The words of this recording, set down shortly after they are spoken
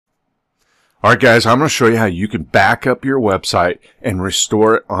Alright guys, I'm going to show you how you can back up your website and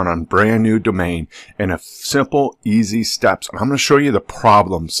restore it on a brand new domain in a simple, easy steps. I'm going to show you the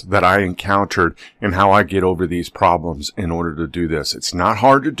problems that I encountered and how I get over these problems in order to do this. It's not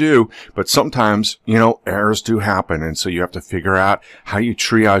hard to do, but sometimes, errors do happen, and so you have to figure out how you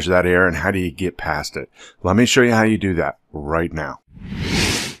triage that error and how do you get past it. Let me show you how you do that right now.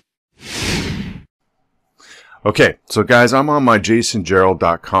 Okay, so guys, I'm on my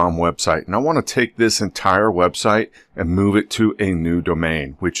jasongerald.com website, and I want to take this entire website and move it to a new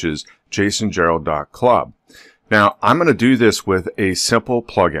domain, which is jasongerald.club. Now, I'm going to do this with a simple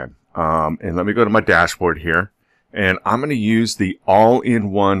plugin. And let me go to my dashboard here, and I'm going to use the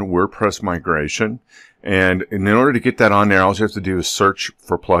all-in-one WordPress migration. And in order to get that on there, all you have to do is search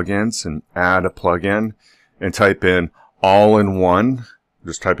for plugins and add a plugin and type in all-in-one.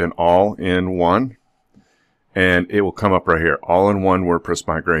 Just type in all-in-one. And it will come up right here, all-in-one WordPress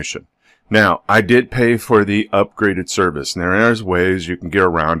migration. Now, I did pay for the upgraded service, and there's ways you can get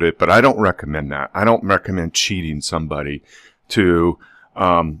around it, but I don't recommend that. I don't recommend cheating somebody to,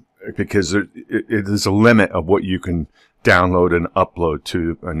 because it is a limit of what you can download and upload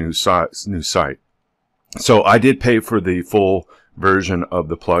to a new site. So I did pay for the full version of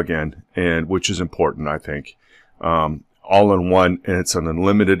the plugin, and which is important, I think. All-in-one, and it's an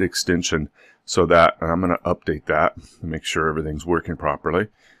unlimited extension. So that, and I'm going to update that and make sure everything's working properly.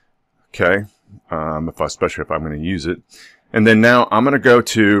 Okay, especially if I'm going to use it. And then now I'm going to go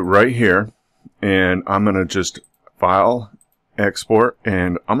to right here, and I'm going to just file, export,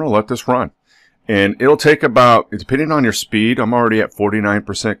 and I'm going to let this run. And it'll take about, depending on your speed, I'm already at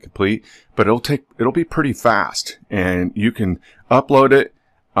 49% complete, but it'll be pretty fast, and you can upload it.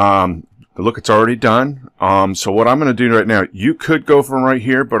 Look, it's already done. So what I'm going to do right now, you could go from right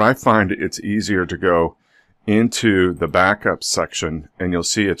here, but I find it's easier to go into the backup section, and you'll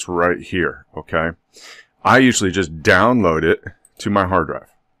see it's right here. Okay, I usually just download it to my hard drive,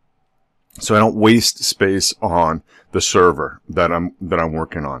 so I don't waste space on the server that I'm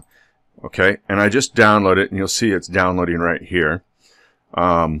working on. Okay, and I just download it, and you'll see it's downloading right here.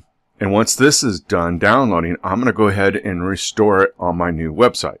 And once this is done downloading, I'm going to go ahead and restore it on my new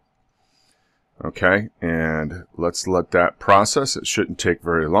website. Okay, and let's let that process. It shouldn't take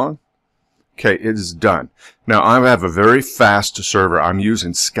very long. Okay, it is done. Now, I have a very fast server. I'm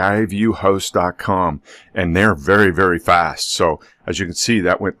using skyviewhost.com, and they're very, very fast. So, as you can see,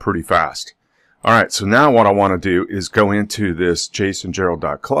 that went pretty fast. All right, so now what I want to do is go into this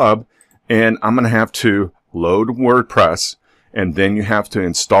jasongerald.club, and I'm going to have to load WordPress, and then you have to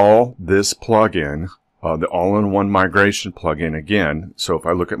install this plugin. The all-in-one migration plugin again. So if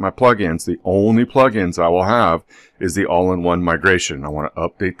I look at my plugins, the only plugins I will have is the all-in-one migration. I want to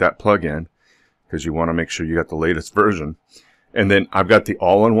update that plugin because you want to make sure you got the latest version. And then I've got the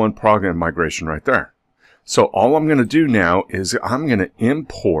all-in-one plugin migration right there. So all I'm going to do now is I'm going to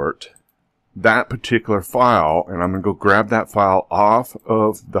import that particular file, and I'm going to go grab that file off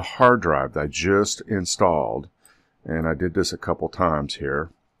of the hard drive that I just installed. And I did this a couple times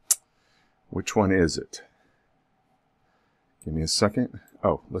here. Which one is it? Give me a second.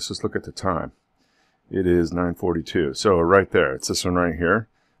 Oh, let's just look at the time. It is 9:42. So right there, it's this one right here.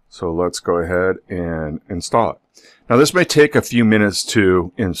 So let's go ahead and install it. Now this may take a few minutes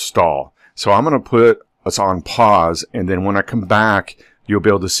to install. So I'm going to put us on pause, and then when I come back, you'll be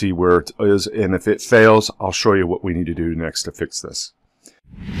able to see where it is. And if it fails, I'll show you what we need to do next to fix this.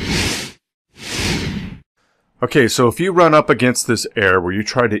 Okay, so if you run up against this error where you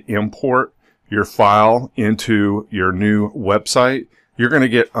try to import your file into your new website, you're going to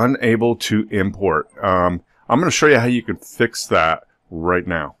get unable to import. I'm going to show you how you can fix that right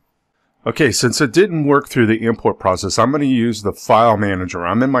now. Okay, since it didn't work through the import process, I'm going to use the file manager.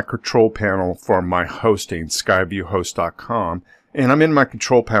 I'm in my control panel for my hosting, skyviewhost.com, and I'm in my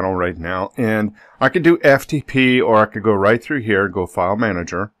control panel right now, and I could do FTP, or I could go right through here and go file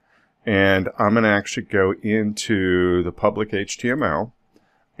manager, and I'm going to actually go into the public HTML.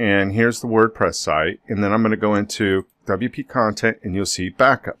 And here's the WordPress site, and then I'm going to go into WP content, and you'll see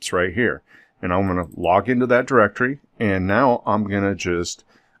backups right here. And I'm going to log into that directory, and now I'm going to just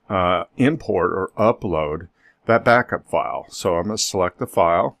import or upload that backup file. So I'm going to select the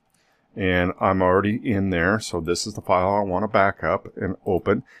file, and I'm already in there. So this is the file I want to back up and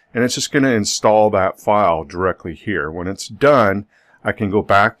open, and it's just going to install that file directly here. When it's done, I can go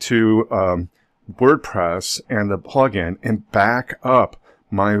back to WordPress and the plugin and back up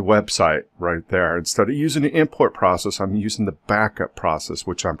my website right there. Instead of using the import process, I'm using the backup process,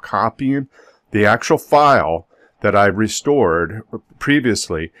 which I'm copying the actual file that I restored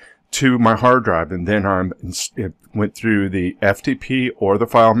previously to my hard drive, and then it went through the FTP or the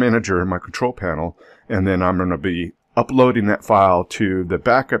file manager in my control panel, and then I'm going to be uploading that file to the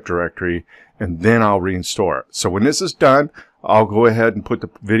backup directory, and then I'll reinstore it. So when this is done, I'll go ahead and put the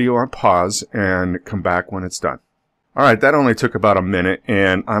video on pause and come back when it's done. All right, that only took about a minute,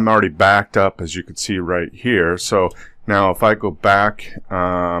 and I'm already backed up, as you can see right here. So now if I go back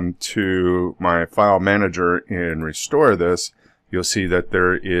to my file manager and restore this, you'll see that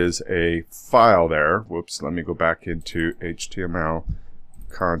there is a file there. Whoops, let me go back into HTML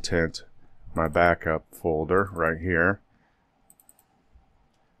content, my backup folder right here.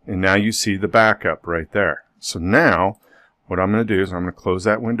 And now you see the backup right there. So now what I'm going to do is I'm going to close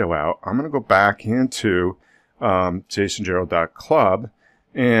that window out. I'm going to go back into jasongerald.club,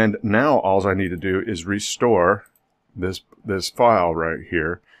 and now all I need to do is restore this file right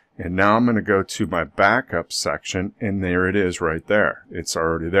here. And now I'm going to go to my backup section, and there it is right there. It's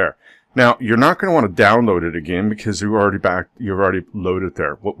already there. Now you're not going to want to download it again because you've already loaded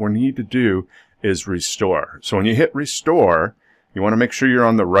there. What we need to do is restore. So when you hit restore, you want to make sure you're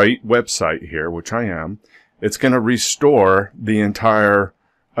on the right website here, which I am. It's going to restore the entire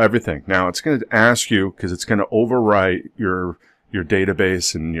everything. Now it's going to ask you, because it's going to overwrite your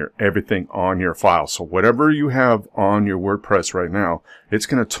database and your everything on your file. So whatever you have on your WordPress right now, it's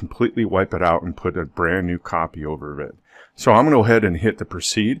going to completely wipe it out and put a brand new copy over it. So I'm going to go ahead and hit the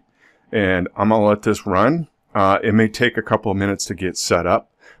proceed, and I'm going to let this run. It may take a couple of minutes to get set up,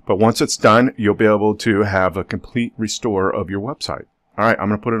 but once it's done, you'll be able to have a complete restore of your website. All right, I'm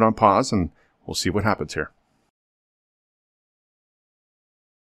going to put it on pause, and we'll see what happens here.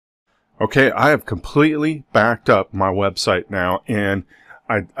 Okay, I have completely backed up my website now, and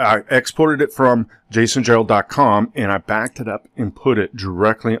I exported it from jasongerald.com, and I backed it up and put it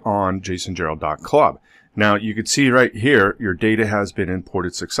directly on jasongerald.club. Now you can see right here, your data has been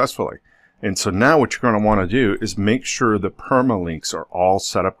imported successfully. And so now what you're going to want to do is make sure the permalinks are all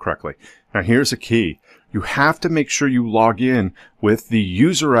set up correctly. Now here's the key. You have to make sure you log in with the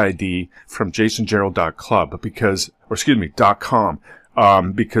user ID from jasongerald.club .com.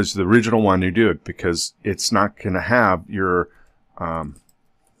 Because the original one you do it, because it's not going to have your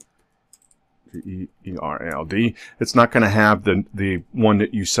ERLD. It's not going to have the one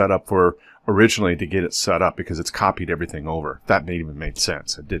that you set up for originally to get it set up, because it's copied everything over. That may even made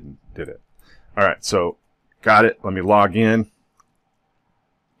sense. It didn't, did it? All right, so got it. Let me log in.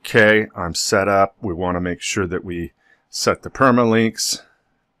 Okay, I'm set up. We want to make sure that we set the permalinks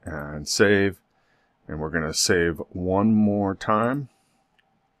and save. And we're going to save one more time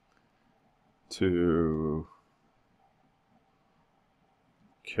to,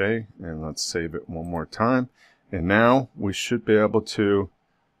 okay, and let's save it one more time. And now we should be able to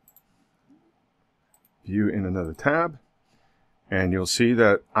view in another tab, and you'll see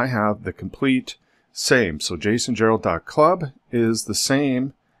that I have the complete same. So jasongerald.club is the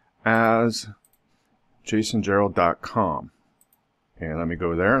same as jasongerald.com. And let me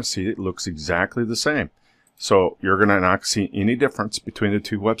go there. See, it looks exactly the same. So you're going to not see any difference between the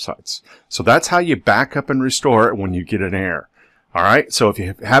two websites. So that's how you back up and restore it when you get an error. All right. So if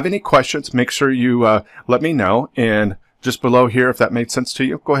you have any questions, make sure you let me know. And just below here, if that made sense to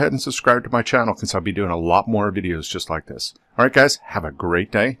you, go ahead and subscribe to my channel, because I'll be doing a lot more videos just like this. All right, guys, have a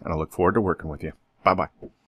great day, and I look forward to working with you. Bye-bye.